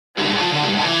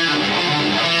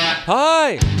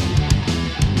Hi!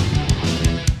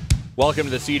 Welcome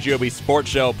to the CJOB Sports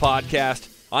Show podcast.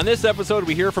 On this episode,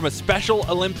 we hear from a Special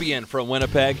Olympian from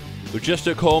Winnipeg who just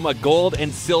took home a gold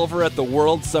and silver at the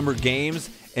World Summer Games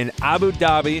in Abu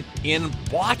Dhabi in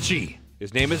bocce.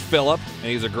 His name is Philip, and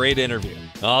he's a great interview.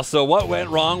 Also, what went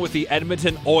wrong with the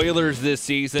Edmonton Oilers this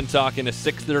season? Talking to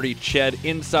 630 Ched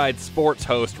Inside Sports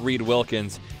host Reed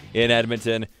Wilkins in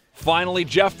Edmonton. Finally,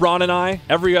 Jeff Braun and I,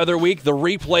 every other week, the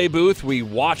replay booth, we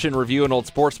watch and review an old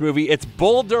sports movie. It's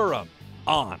Bull Durham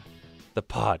on the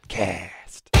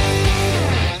podcast.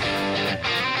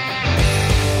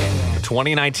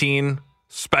 2019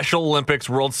 Special Olympics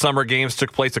World Summer Games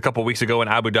took place a couple weeks ago in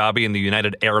Abu Dhabi in the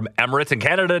United Arab Emirates, and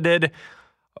Canada did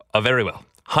very well.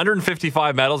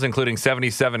 155 medals, including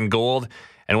 77 gold,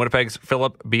 and Winnipeg's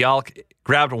Philip Bialk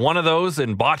grabbed one of those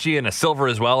in bocce and a silver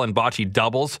as well in bocce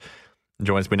doubles.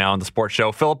 Joins me now on the Sports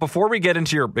Show. Philip, before we get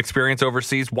into your experience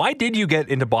overseas, why did you get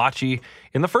into bocce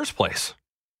in the first place?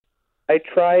 I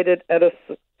tried it at a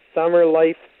summer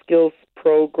life skills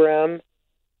program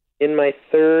in my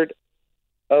third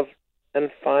and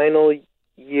final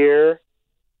year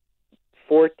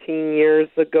 14 years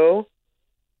ago.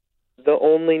 The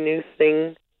only new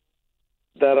thing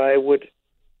that I would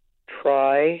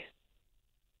try,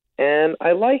 and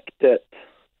I liked it.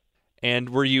 And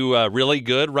were you really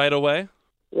good right away?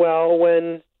 Well,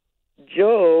 when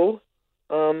Joe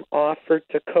offered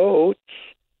to coach,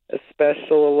 as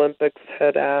Special Olympics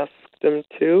had asked him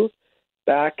to,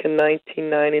 back in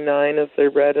 1999, as I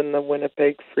read in the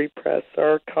Winnipeg Free Press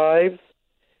archives,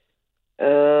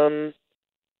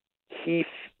 he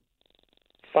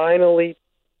finally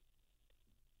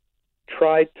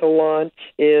tried to launch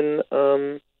in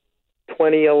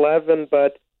 2011,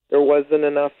 but there wasn't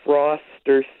enough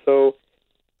roster, so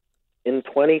in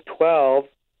 2012,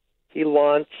 he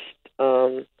launched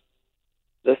the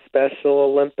Special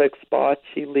Olympics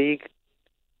Bocce League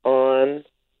on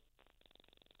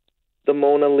the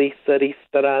Mona Lisa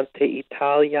Ristorante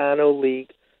Italiano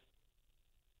League,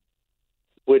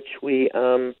 which we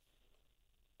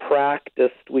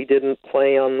practiced. We didn't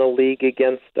play on the league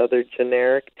against other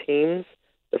generic teams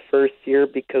the first year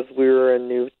because we were a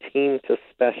new team to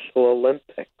Special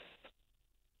Olympics,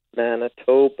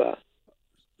 Manitoba.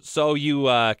 So you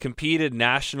competed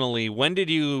nationally. When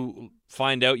did you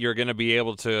find out you're going to be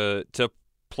able to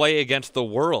play against the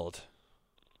world?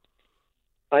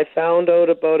 I found out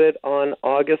about it on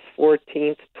August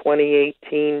 14th,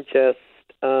 2018, just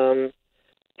 10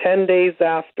 days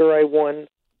after I won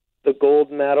the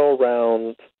gold medal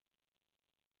round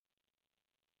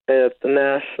at the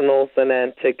Nationals in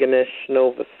Antigonish,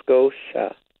 Nova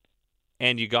Scotia.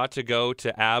 And you got to go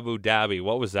to Abu Dhabi.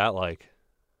 What was that like?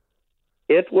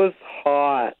 It was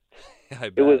hot. I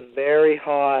bet. It was very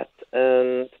hot,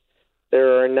 and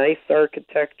there are nice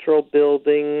architectural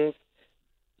buildings.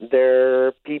 There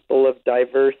are people of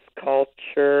diverse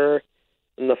culture,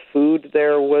 and the food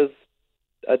there was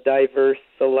a diverse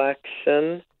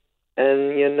selection.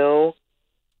 And, you know,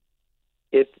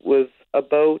 it was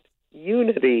about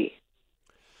unity.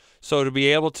 So to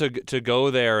be able to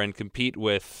go there and compete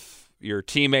with your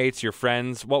teammates, your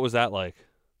friends, what was that like?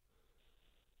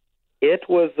 It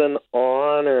was an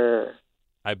honor.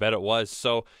 I bet it was.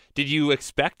 So did you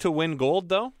expect to win gold,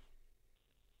 though?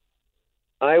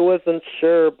 I wasn't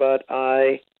sure, but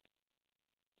I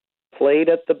played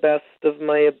at the best of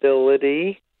my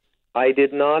ability. I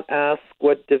did not ask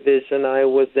what division I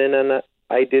was in, and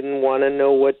I didn't want to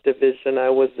know what division I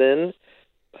was in.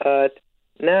 But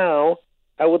now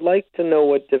I would like to know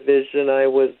what division I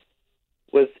was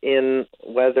in,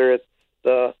 whether it's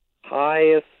the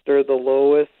highest or the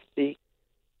lowest,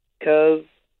 because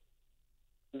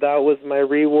that was my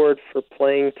reward for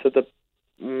playing to the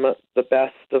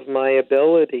best of my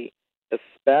ability,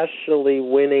 especially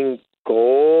winning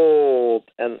gold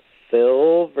and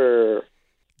silver.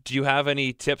 Do you have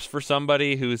any tips for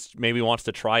somebody who's maybe wants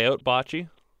to try out bocce?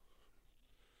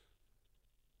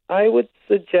 I would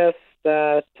suggest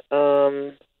that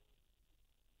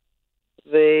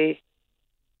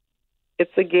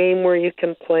it's a game where you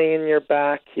can play in your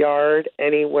backyard,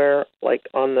 anywhere, like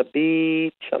on the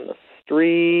beach, on the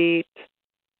street.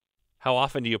 How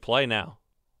often do you play now?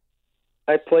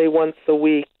 I play once a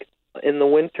week. In the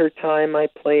wintertime, I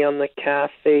play on the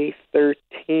Cafe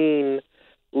 13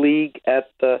 League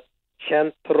at the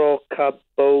Centro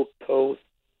Caboto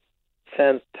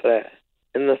Centre.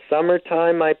 In the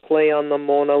summertime, I play on the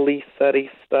Mona Lisa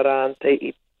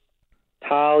Ristorante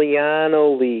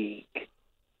Italiano League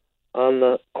on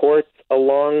the courts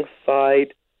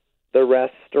alongside the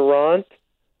restaurant.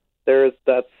 There's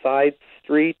that side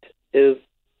street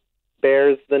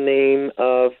bears the name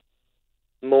of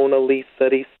Mona Lisa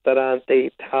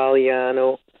Ristorante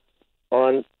Italiano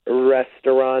on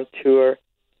restaurateur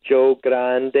Joe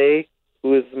Grande,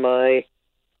 who is my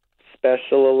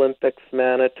Special Olympics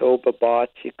Manitoba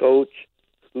bocce coach,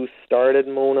 who started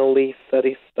Mona Lisa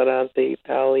Ristorante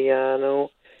Italiano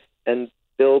and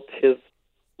built his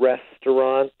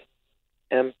restaurant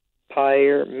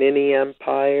empire, mini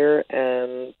empire,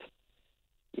 and,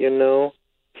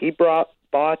 he brought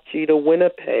bocce to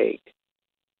Winnipeg.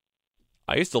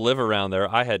 I used to live around there.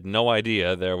 I had no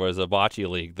idea there was a bocce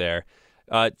league there.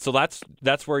 So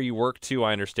that's where you work too,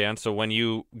 I understand. So when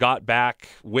you got back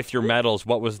with your medals,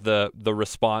 what was the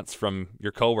response from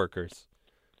your coworkers?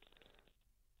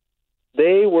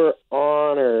 They were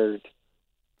honored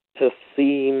to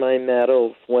see my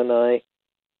medals when I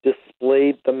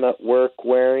displayed them at work,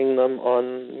 wearing them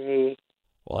on me.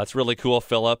 Well, that's really cool,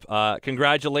 Philip.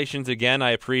 Congratulations again. I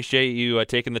appreciate you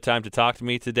taking the time to talk to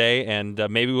me today, and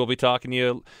maybe we'll be talking to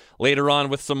you later on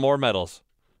with some more medals.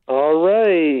 All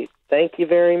right. Thank you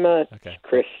very much, okay.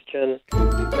 Christian.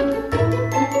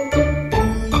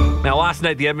 Now, last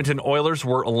night, the Edmonton Oilers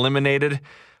were eliminated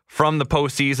from the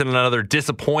postseason, another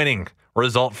disappointing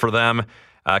result for them.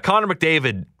 Connor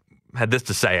McDavid had this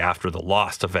to say after the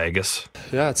loss to Vegas.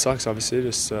 Yeah, it sucks, obviously.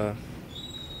 Just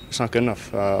it's not good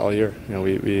enough all year.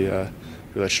 We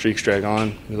let streaks drag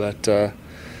on. We let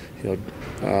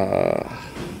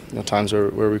times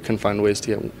where we couldn't find ways to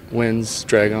get wins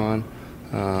drag on.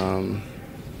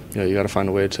 You got to find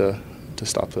a way to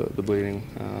stop the bleeding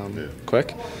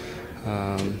quick.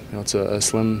 It's a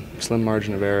slim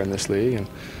margin of error in this league, and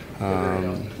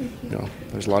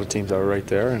there's a lot of teams that were right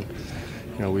there, and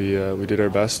we did our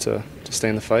best to stay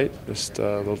in the fight. Just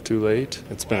a little too late.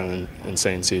 It's been an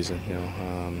insane season.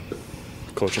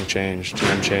 Coaching change,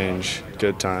 GM change,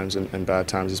 good times and bad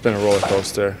times. It's been a roller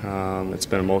coaster. It's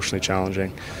been emotionally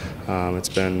challenging. It's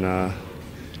been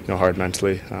hard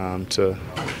mentally to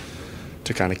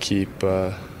kind of keep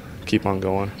on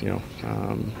going.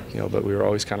 But we were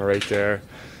always kind of right there.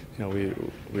 We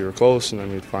were close, and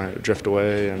then we'd drift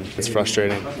away, and it's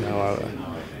frustrating.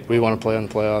 We want to play in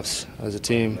the playoffs as a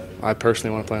team. I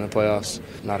personally want to play in the playoffs.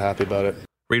 Not happy about it.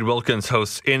 Reed Wilkins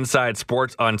hosts Inside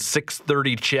Sports on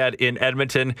 630 CHED in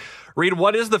Edmonton. Reed,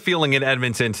 what is the feeling in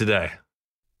Edmonton today?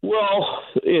 Well,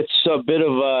 it's a bit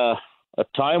of a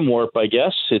time warp, I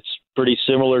guess. It's pretty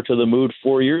similar to the mood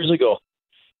 4 years ago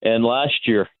and last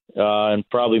year, and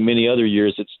probably many other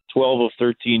years. It's 12 of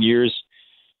 13 years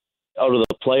out of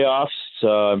the playoffs.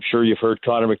 I'm sure you've heard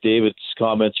Connor McDavid's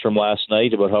comments from last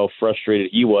night about how frustrated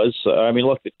he was.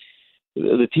 Look,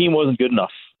 the team wasn't good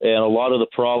enough, and a lot of the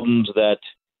problems that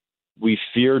we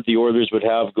feared the Oilers would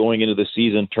have going into the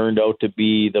season turned out to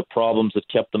be the problems that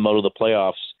kept them out of the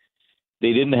playoffs.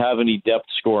 They didn't have any depth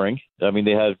scoring.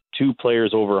 They had two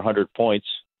players over 100 points,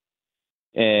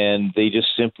 and they just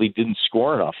simply didn't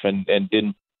score enough and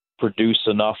didn't produce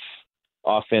enough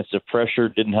offensive pressure,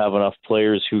 didn't have enough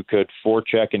players who could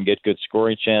forecheck and get good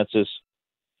scoring chances.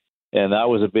 And that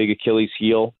was a big Achilles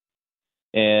heel.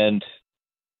 And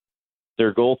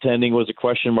their goaltending was a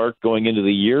question mark going into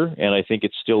the year, and I think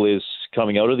it still is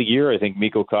coming out of the year. I think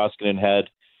Mikko Koskinen had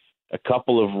a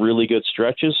couple of really good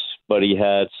stretches, but he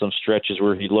had some stretches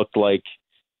where he looked like,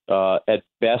 at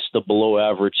best, a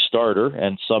below-average starter,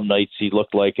 and some nights he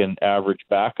looked like an average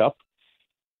backup.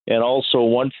 And also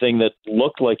one thing that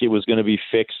looked like it was going to be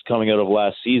fixed coming out of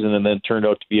last season and then turned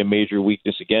out to be a major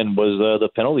weakness again was the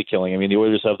penalty killing. The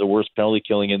Oilers have the worst penalty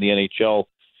killing in the NHL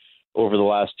over the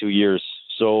last 2 years.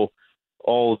 So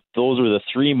all those were the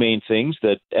three main things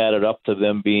that added up to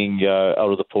them being out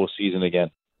of the postseason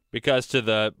again. Because to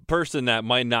the person that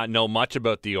might not know much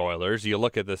about the Oilers, you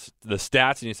look at the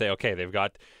stats and you say, okay, they've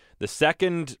got the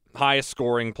second highest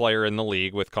scoring player in the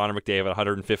league with Connor McDavid,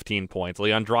 115 points.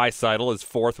 Leon Draisaitl is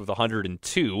fourth with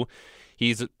 102.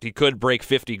 He could break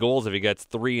 50 goals if he gets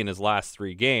 3 in his last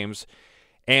 3 games.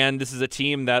 And this is a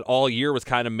team that all year was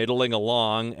kind of middling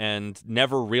along and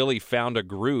never really found a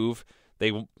groove.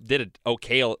 They did it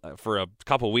okay for a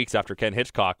couple weeks after Ken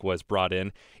Hitchcock was brought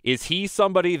in. Is he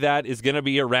somebody that is going to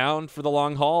be around for the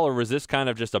long haul, or is this kind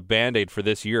of just a Band-Aid for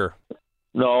this year?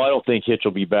 No, I don't think Hitch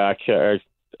will be back.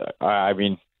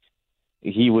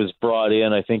 He was brought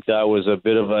in. I think that was a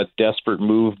bit of a desperate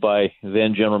move by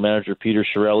then general manager Peter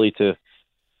Chiarelli to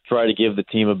try to give the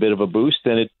team a bit of a boost,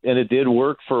 and it did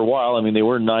work for a while. They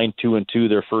were 9-2-2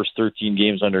 their first 13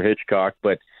 games under Hitchcock,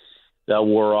 but that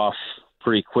wore off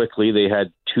pretty quickly. They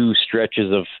had 2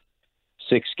 stretches of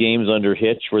 6 games under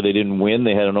Hitch where they didn't win.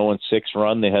 They had an 0-6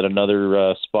 run. They had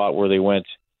another spot where they went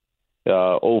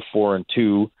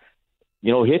 0-4-2.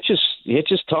 Hitch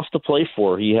is tough to play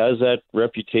for. He has that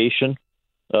reputation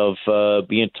of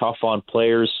being tough on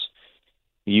players,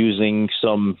 using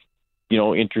some,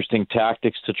 interesting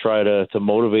tactics to try to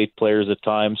motivate players at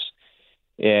times.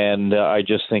 And I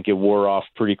just think it wore off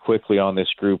pretty quickly on this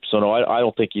group. So, no, I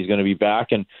don't think he's going to be back.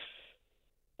 And,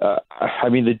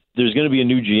 there's going to be a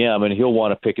new GM, and he'll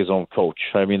want to pick his own coach.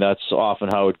 That's often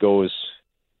how it goes,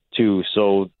 too.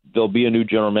 So there'll be a new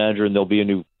general manager, and there'll be a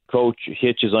new coach.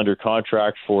 Hitch is under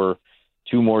contract for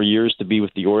 2 more years to be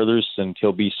with the Oilers, and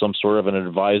he'll be some sort of an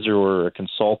advisor or a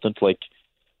consultant like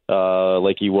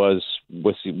he was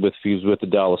with the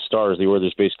Dallas Stars. The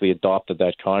Oilers basically adopted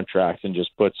that contract and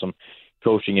just put some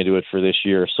coaching into it for this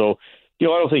year. So, I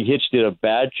don't think Hitch did a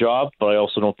bad job, but I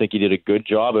also don't think he did a good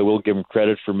job. I will give him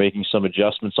credit for making some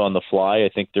adjustments on the fly. I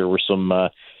think there were some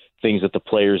things that the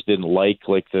players didn't like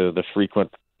the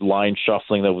frequent line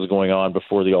shuffling that was going on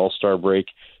before the All-Star break.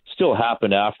 Still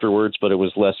happened afterwards, but it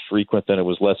was less frequent than it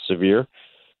was less severe.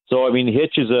 So,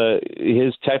 Hitch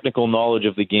his technical knowledge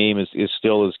of the game is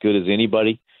still as good as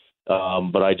anybody.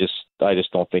 But I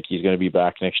just don't think he's going to be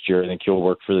back next year. I think he'll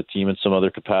work for the team in some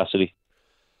other capacity.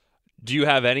 Do you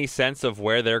have any sense of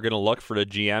where they're going to look for the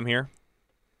GM here?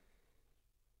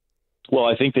 Well,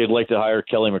 I think they'd like to hire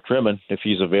Kelly McCrimmon if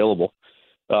he's available,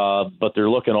 but they're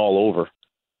looking all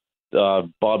over.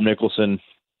 Bob Nicholson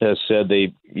has said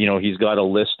he's got a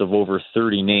list of over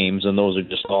 30 names, and those are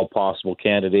just all possible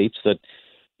candidates that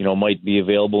might be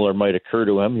available or might occur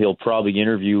to him. He'll probably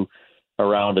interview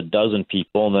around a dozen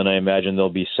people, and then I imagine there'll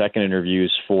be second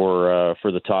interviews for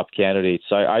the top candidates.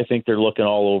 I think they're looking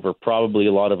all over. Probably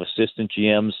a lot of assistant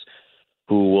GMs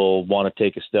who will want to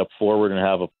take a step forward and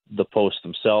have the post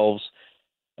themselves.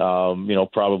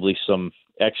 Probably some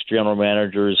ex-general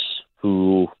managers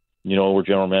who were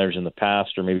general managers in the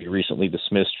past or maybe recently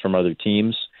dismissed from other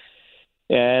teams.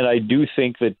 And I do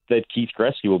think that Keith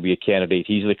Gretzky will be a candidate.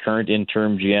 He's the current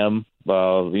interim GM,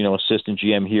 assistant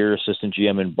GM here, assistant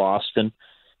GM in Boston.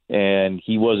 And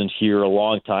he wasn't here a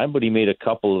long time, but he made a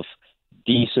couple of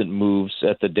decent moves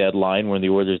at the deadline when the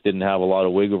Oilers didn't have a lot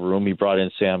of wiggle room. He brought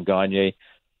in Sam Gagner,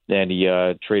 and he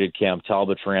traded Cam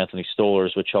Talbot for Anthony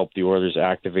Stolarz, which helped the Oilers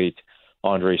activate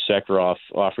Andrei Sekharov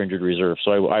off injured reserve.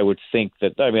 So I would think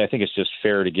that, I think it's just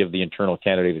fair to give the internal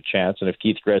candidate a chance. And if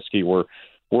Keith Gretzky were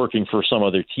working for some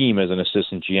other team as an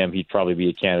assistant GM, he'd probably be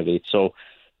a candidate. So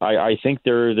I think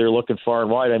they're looking far and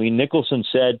wide. Nicholson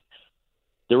said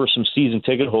there were some season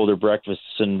ticket holder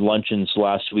breakfasts and luncheons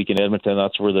last week in Edmonton.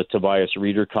 That's where the Tobias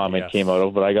Reeder comment came out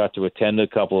of, but I got to attend a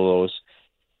couple of those.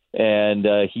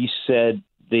 And he said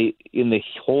in the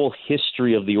whole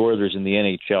history of the Oilers in the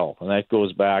NHL, and that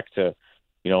goes back to,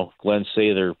 Glenn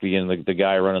Sather being the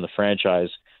guy running the franchise,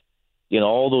 in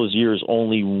all those years,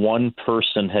 only one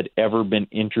person had ever been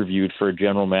interviewed for a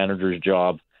general manager's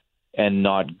job and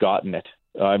not gotten it.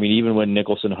 Even when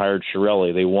Nicholson hired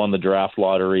Chiarelli, they won the draft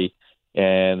lottery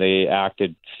and they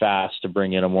acted fast to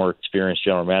bring in a more experienced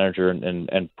general manager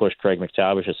and push Craig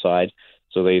McTavish aside.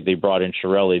 So they brought in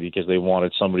Chiarelli because they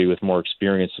wanted somebody with more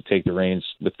experience to take the reins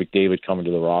with McDavid coming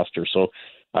to the roster. So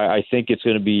I think it's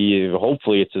going to be,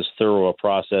 hopefully it's as thorough a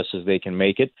process as they can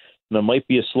make it. And it might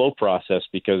be a slow process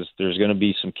because there's going to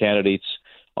be some candidates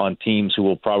on teams who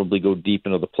will probably go deep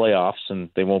into the playoffs, and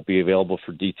they won't be available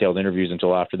for detailed interviews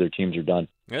until after their teams are done.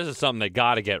 This is something they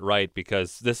got to get right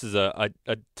because this is a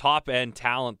top-end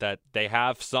talent that they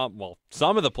have. Some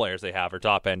of the players they have are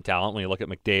top-end talent. When you look at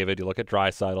McDavid, you look at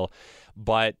Draisaitl,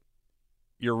 but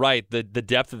you're right. The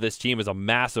depth of this team is a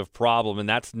massive problem, and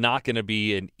that's not going to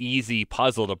be an easy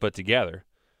puzzle to put together.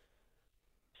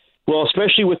 Well,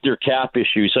 especially with their cap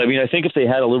issues. I think if they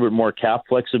had a little bit more cap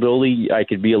flexibility, I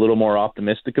could be a little more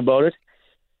optimistic about it.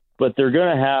 But they're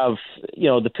going to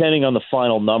have, depending on the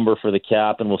final number for the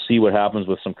cap, and we'll see what happens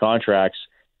with some contracts.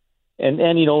 And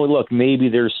look, maybe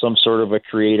there's some sort of a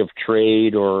creative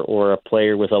trade or a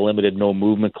player with a limited no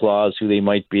movement clause who they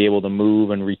might be able to move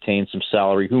and retain some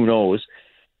salary. Who knows?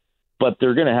 But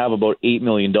they're going to have about $8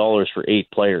 million for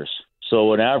 8 players.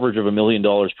 So an average of $1 million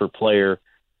per player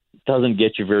doesn't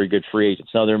get you very good free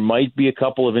agents. Now, there might be a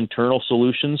couple of internal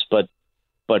solutions, but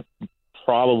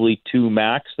probably 2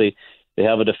 max. They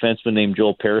have a defenseman named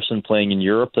Joel Persson playing in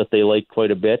Europe that they like quite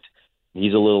a bit.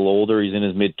 He's a little older. He's in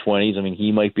his mid-20s.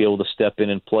 He might be able to step in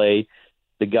and play.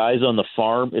 The guys on the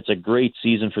farm, it's a great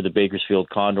season for the Bakersfield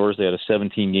Condors. They had a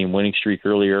 17-game winning streak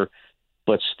earlier,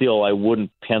 but still I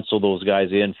wouldn't pencil those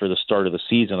guys in for the start of the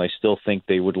season. I still think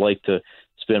they would like to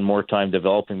spend more time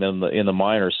developing them in the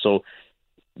minors. So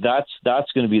that's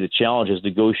going to be the challenge, is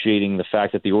negotiating the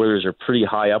fact that the Oilers are pretty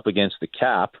high up against the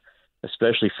cap,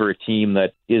 especially for a team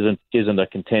that isn't a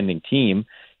contending team,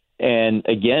 And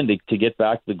again, to get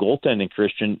back to the goaltending,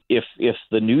 Christian, if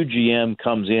the new GM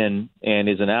comes in and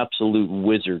is an absolute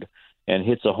wizard and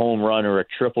hits a home run or a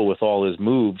triple with all his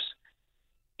moves,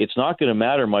 it's not going to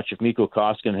matter much if Mikko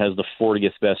Koskinen has the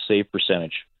 40th best save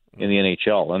percentage in the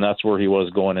NHL, and that's where he was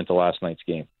going into last night's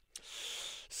game.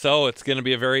 So it's going to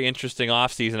be a very interesting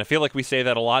offseason. I feel like we say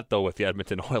that a lot, though, with the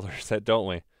Edmonton Oilers, don't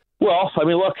we? Well, I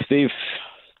mean, look,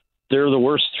 they're the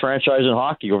worst franchise in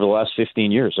hockey over the last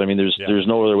 15 years. I mean, there's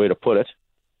no other way to put it.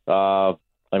 I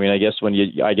mean, I guess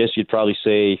you'd probably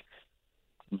say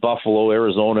Buffalo,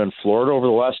 Arizona, and Florida over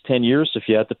the last 10 years, if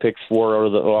you had to pick four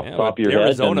out of off the top of your head.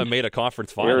 Arizona made a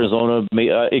conference final. Arizona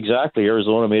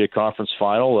made a conference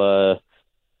final.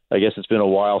 I guess it's been a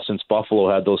while since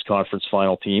Buffalo had those conference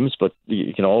final teams, but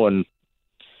and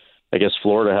I guess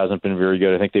Florida hasn't been very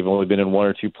good. I think they've only been in one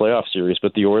or two playoff series.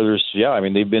 But the Oilers, I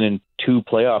mean, they've been in two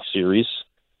playoff series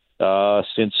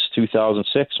since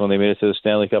 2006 when they made it to the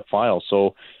Stanley Cup Final.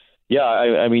 So,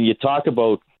 I mean, you talk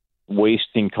about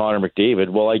wasting Connor McDavid.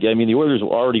 Well, I mean, the Oilers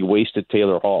already wasted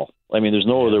Taylor Hall. I mean, there's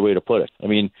no other way to put it. I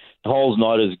mean, Hall's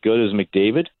not as good as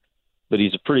McDavid, but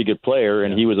he's a pretty good player,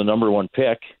 and he was a number one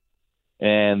pick,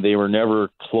 and they were never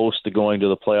close to going to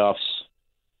the playoffs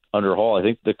under Hall. I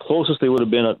think the closest they would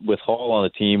have been with Hall on the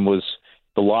team was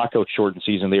the lockout shortened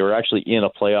season. They were actually in a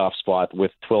playoff spot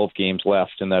with 12 games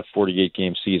left in that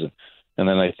 48-game season. And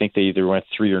then I think they either went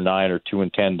 3-9 or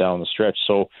 2-10 down the stretch.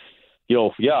 So,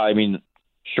 I mean,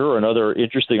 sure, another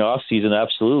interesting offseason,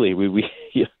 absolutely.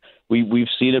 We've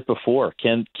seen it before.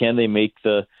 Can they make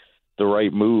the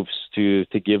right moves to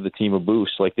give the team a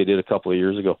boost like they did a couple of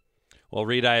years ago? Well,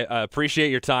 Reed, I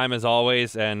appreciate your time as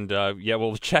always, and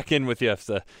we'll check in with you if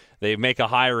they make a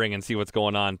hiring and see what's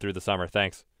going on through the summer.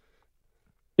 Thanks.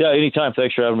 Yeah, anytime.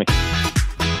 Thanks for having me.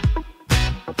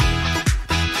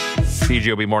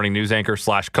 CJOB Morning News anchor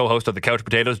 / co-host of the Couch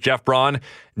Potatoes, Jeff Braun,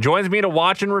 joins me to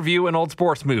watch and review an old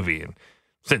sports movie. And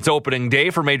since opening day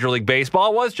for Major League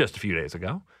Baseball was just a few days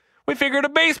ago, we figured a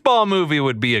baseball movie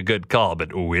would be a good call.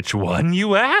 But which one,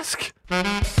 you ask?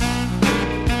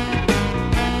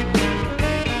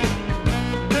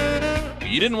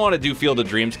 You didn't want to do Field of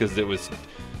Dreams because it was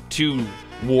too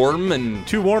warm and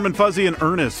fuzzy and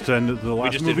earnest, and the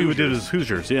last movie we did is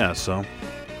Hoosiers. Yeah, so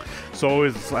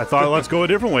I thought let's go a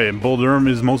different way, and Bull Durham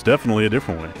is most definitely a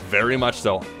different way. Very much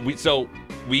so.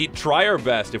 We try our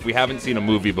best, if we haven't seen a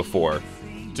movie before,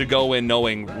 to go in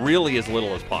knowing really as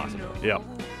little as possible. Yeah.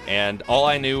 And all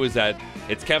I knew is that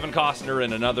it's Kevin Costner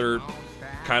in another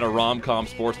kind of rom-com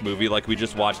sports movie like we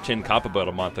just watched Tin Cup about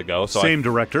a month ago. So Same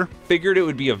director. Figured it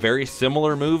would be a very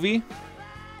similar movie,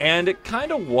 and it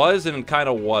kind of was and kind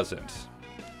of wasn't.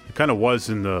 It kind of was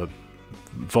in the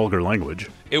vulgar language.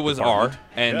 It was R,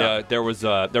 and there was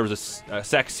a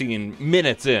sex scene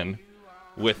minutes in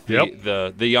with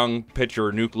the young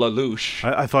pitcher Nuke LaLoosh.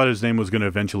 I thought his name was going to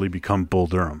eventually become Bull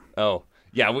Durham. Oh,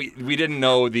 yeah, we didn't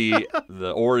know the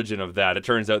origin of that. It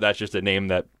turns out that's just a name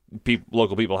that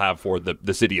local people have for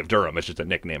the city of Durham. It's just a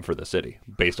nickname for the city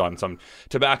based on some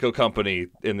tobacco company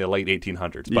in the late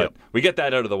 1800s. But we get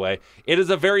that out of the way. It is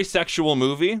a very sexual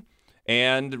movie,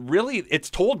 and really it's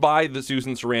told by the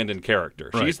Susan Sarandon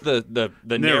character. Right. She's the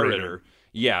narrator.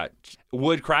 Yeah.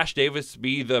 Would Crash Davis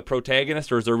be the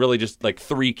protagonist, or is there really just like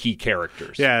three key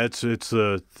characters? Yeah, it's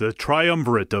the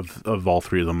triumvirate of all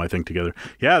three of them, I think, together.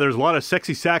 Yeah, there's a lot of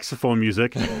sexy saxophone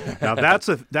music. Now that's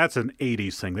an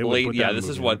 80s thing. They would put that this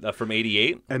is what from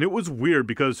 88? And it was weird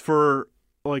because for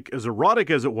like as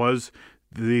erotic as it was,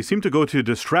 they seem to go to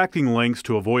distracting lengths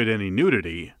to avoid any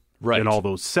nudity in all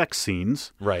those sex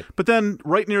scenes. Right. But then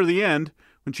right near the end,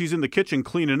 when she's in the kitchen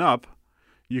cleaning up,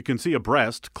 you can see a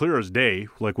breast, clear as day,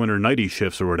 like when her nighty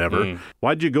shifts or whatever.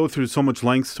 Why'd you go through so much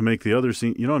lengths to make the other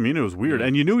scene? You know what I mean? It was weird.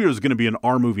 And you knew it was going to be an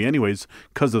R movie anyways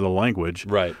because of the language.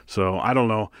 Right. So I don't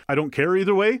know. I don't care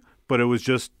either way, but it was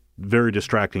just very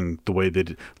distracting the way they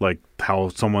did, like how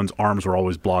someone's arms were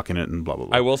always blocking it and blah, blah,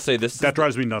 blah. I will say that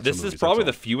drives me nuts. This is probably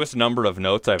the fewest number of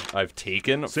notes I've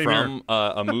taken from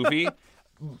a movie.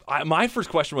 My first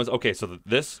question was, okay, so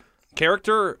this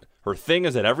character, her thing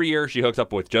is that every year she hooks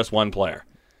up with just one player.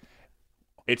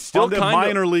 It's still on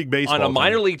minor league baseball on a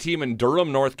minor league team in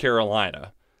Durham, North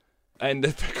Carolina. And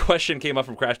the question came up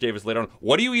from Crash Davis later on.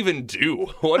 What do you even do?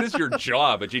 What is your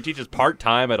job? And she teaches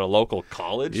part-time at a local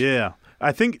college? Yeah.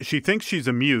 I think she thinks she's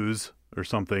a muse or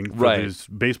something for these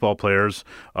baseball players.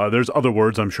 There's other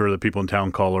words I'm sure that people in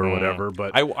town call her or whatever.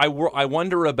 But I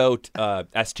wonder about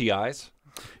STIs.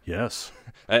 Yes.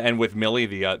 And with Millie,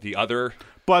 the other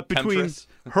But between temptress.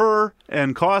 her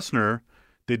and Costner,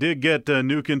 they did get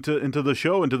Nuke into the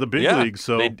show, into the big leagues.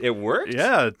 So it worked?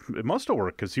 Yeah, it must have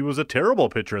worked because he was a terrible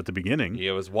pitcher at the beginning. He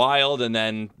was wild, and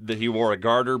then he wore a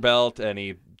garter belt, and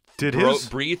he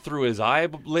breathed through his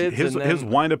eyelids. His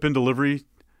wind-up in delivery,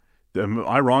 am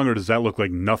I wrong, or does that look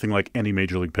like nothing like any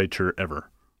Major League pitcher ever?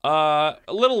 A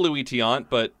little Louis Tiant,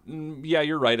 but yeah,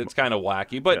 you're right. It's kind of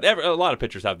wacky. But a lot of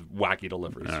pitchers have wacky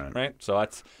deliveries, right? So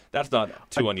that's not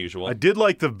too unusual. I did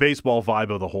like the baseball vibe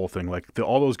of the whole thing. Like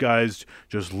all those guys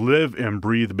just live and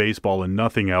breathe baseball and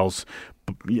nothing else.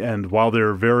 And while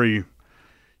they're very,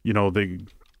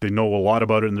 they know a lot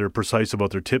about it and they're precise about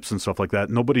their tips and stuff like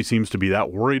that, nobody seems to be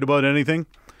that worried about anything.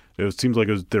 It seems like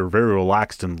they're very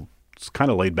relaxed and it's kind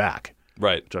of laid back.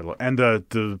 Right. And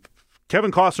the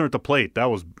Kevin Costner at the plate,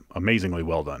 that was amazingly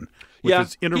well done. With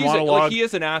his inner monologue, he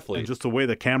is an athlete. And just the way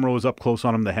the camera was up close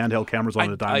on him, the handheld cameras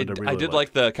on the diamond. I did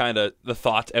like the kind of the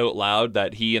thoughts out loud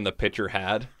that he and the pitcher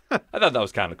had. I thought that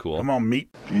was kind of cool. Come on,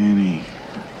 meat. Annie,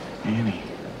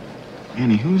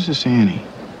 who's this Annie?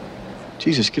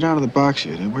 Jesus, get out of the box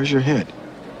here. Where's your head?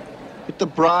 Get the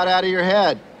broad out of your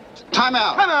head. Time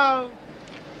out. Time out.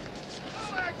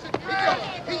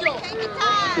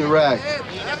 You're right.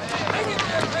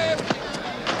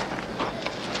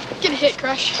 Get a hit,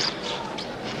 Crush.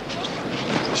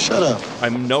 Shut up. I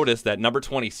noticed that number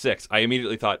 26, I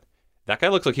immediately thought, that guy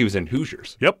looks like he was in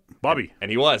Hoosiers. Yep, Bobby. And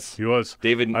he was. He was.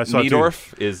 David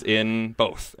Niedorf is in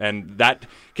both. And that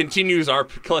continues our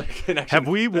connection. Have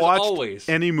we watched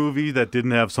any movie that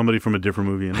didn't have somebody from a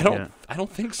different movie in it? I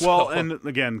don't think so. Well, and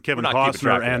again, Kevin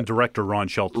Costner and director Ron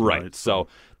Shelton. Right. So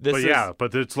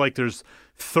but it's like there's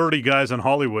 30 guys in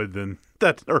Hollywood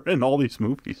that are in all these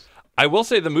movies. I will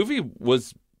say the movie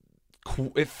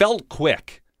it felt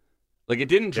quick. Like, it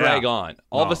didn't drag on.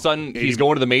 All of a sudden, he's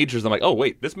going to the majors. I'm like, oh,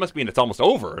 wait, this must mean it's almost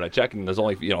over. And I check, and there's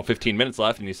only 15 minutes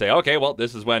left. And you say, okay, well,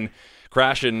 this is when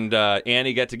Crash and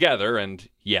Annie get together. And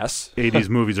yes. 80s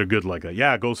movies are good like that.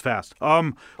 Yeah, it goes fast.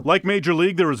 Like Major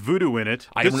League, there was voodoo in it.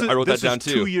 I wrote that down,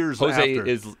 too. 2 years Jose after.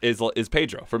 is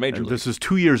Pedro for Major League. This is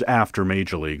 2 years after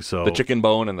Major League. So the chicken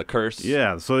bone and the curse.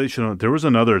 Yeah, so they should. There was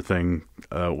another thing.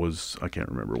 I can't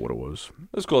remember what it was.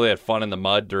 It was cool. They had fun in the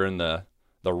mud during the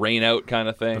rain out kind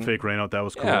of thing. The fake rain out, that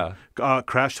was cool. Yeah.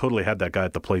 Crash totally had that guy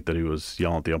at the plate that he was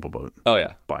yelling at the ump about. Oh,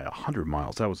 yeah. By 100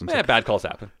 miles. That was insane. Yeah, bad calls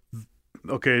happen.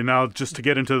 Okay, now just to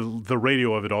get into the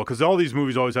radio of it all, because all these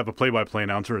movies always have a play-by-play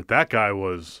announcer. That guy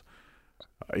was,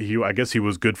 I guess he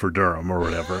was good for Durham or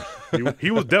whatever.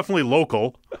 he was definitely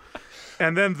local.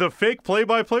 And then the fake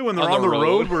play-by-play when they're on the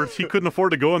road where he couldn't afford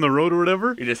to go on the road or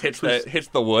whatever. He just hits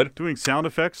the wood. Doing sound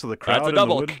effects to the crowd. That's a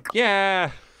double. In the wood.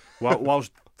 Yeah. While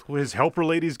his helper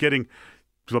lady's getting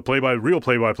the real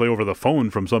play-by-play over the phone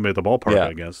from somebody at the ballpark,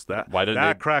 I guess.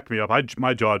 That cracked me up.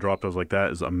 My jaw dropped. I was like, that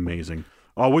is amazing.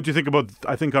 What do you think about,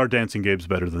 I think our Dancing Gabe's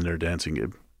better than their Dancing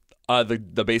Gabe.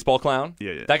 The baseball clown?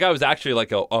 Yeah. That guy was actually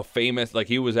like a famous, like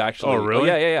he was actually. Oh, really?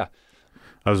 Yeah.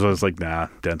 I was like, nah,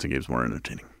 Dancing Gabe's more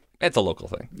entertaining. It's a local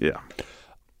thing. Yeah.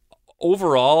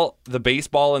 Overall, the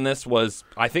baseball in this was,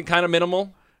 I think, kind of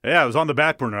minimal. Yeah, it was on the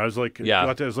back burner. I was like,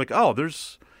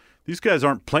 these guys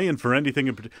aren't playing for anything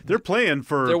in particular. They're playing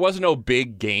for... There was no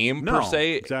big game, per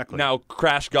se. Exactly. Now,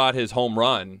 Crash got his home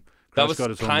run. That was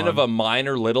kind of a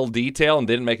minor little detail and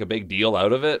didn't make a big deal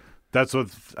out of it. That's what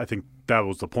I think that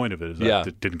was the point of it, is that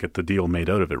it didn't get the deal made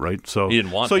out of it, right? So he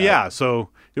didn't want that. Yeah, so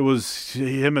it was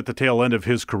him at the tail end of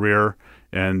his career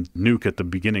and Nuke at the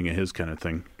beginning of his kind of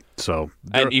thing. So,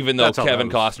 and even though Kevin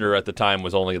Costner at the time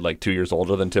was only like 2 years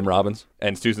older than Tim Robbins,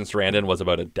 and Susan Sarandon was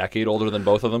about a decade older than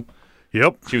both of them.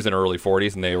 Yep. She was in her early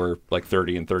 40s, and they were like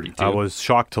 30 and 32. I was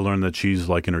shocked to learn that she's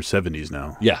like in her 70s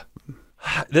now. Yeah.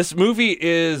 This movie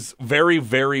is very,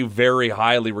 very, very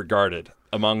highly regarded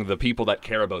among the people that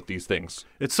care about these things.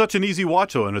 It's such an easy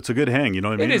watch, though, and it's a good hang. You know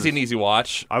what I mean? It is an easy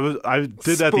watch. I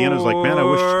did that at the end. I was like, man, I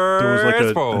wish there was like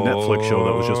a Netflix show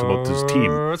that was just about this team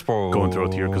going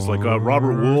throughout the year. Because like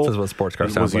Robert Wool was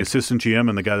the assistant GM,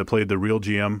 and the guy that played the real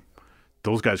GM.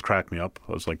 Those guys cracked me up.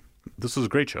 I was like, this is a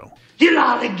great show. You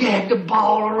lollygag the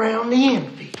ball around the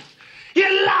infield.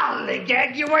 You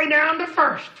lollygag your way down to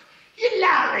first. You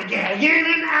lollygag in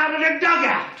and out of the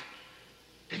dugout.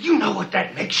 Do you know what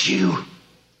that makes you,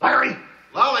 Larry?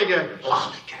 Lollygaggers.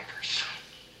 Lollygaggers.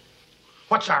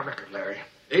 What's our record, Larry?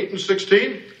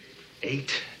 8-16.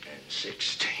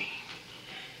 8-16.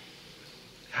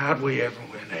 How'd we ever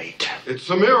win 8? It's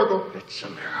a miracle. It's a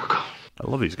miracle. I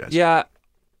love these guys. Yeah.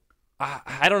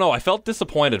 I don't know. I felt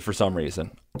disappointed for some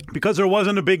reason. Because there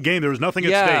wasn't a big game. There was nothing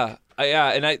at stake. Yeah,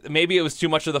 and maybe it was too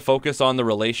much of the focus on the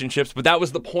relationships, but that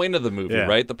was the point of the movie,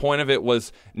 right? The point of it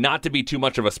was not to be too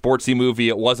much of a sportsy movie.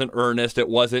 It wasn't earnest. It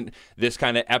wasn't this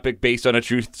kind of epic based on a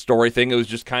true story thing. It was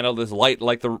just kind of this light,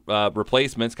 like the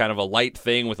Replacements, kind of a light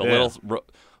thing with a little,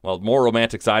 more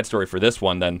romantic side story for this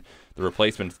one than the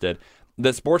Replacements did.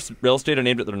 The Sports Illustrated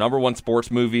named it their number one sports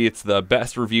movie. It's the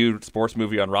best reviewed sports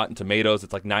movie on Rotten Tomatoes.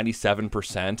 It's like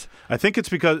 97%. I think it's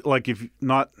because, like, if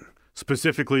not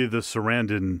specifically the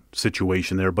Sarandon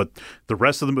situation there, but the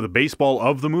rest of the baseball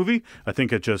of the movie, I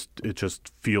think it just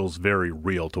feels very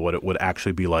real to what it would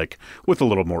actually be like with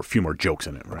a few more jokes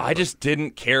in it. Right? I just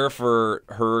didn't care for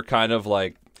her kind of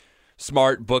like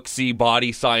smart, booksy,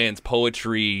 body science,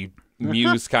 poetry,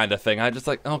 muse kind of thing. I just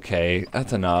like, okay,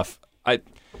 that's enough.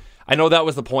 I know that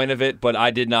was the point of it, but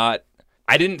I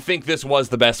didn't think this was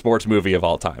the best sports movie of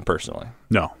all time, personally.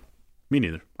 No. Me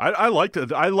neither. I liked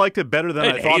it. I liked it better than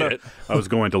I thought I was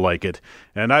going to like it.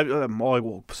 And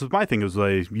so my thing is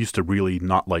I used to really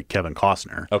not like Kevin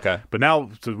Costner. Okay. But now,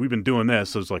 so we've been doing this,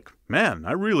 so it's like, man,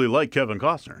 I really like Kevin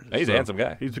Costner. He's a handsome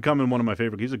guy. He's becoming one of my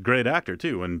favorite. He's a great actor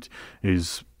too, and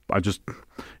his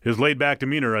laid back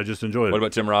demeanor, I just enjoyed it. What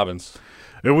about Tim Robbins?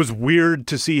 It was weird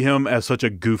to see him as such a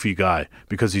goofy guy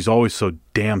because he's always so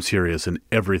damn serious in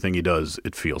everything he does,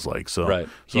 it feels like. So, right.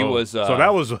 So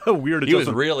that was a weird adjustment. He was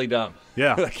really dumb.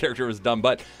 Yeah. That character was dumb.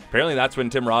 But apparently that's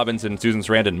when Tim Robbins and Susan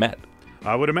Sarandon met.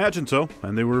 I would imagine so.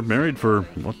 And they were married for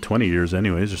 20 years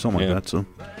anyways or something like that.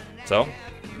 So,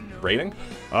 rating?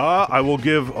 I will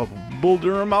give Bull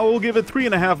Durham, I will give it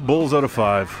 3.5 bulls out of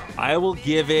 5. I will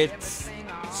give it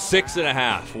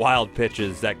 6.5 wild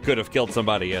pitches that could have killed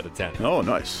somebody out of 10. Oh,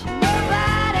 nice.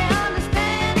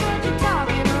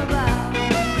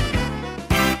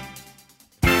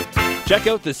 Check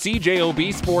out the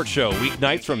CJOB Sports Show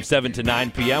weeknights from 7 to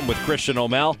 9 p.m. with Christian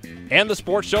O'Mell and the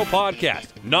Sports Show podcast.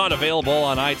 Not available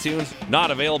on iTunes,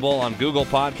 not available on Google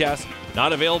Podcasts,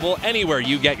 not available anywhere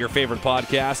you get your favorite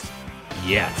podcasts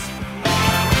yet.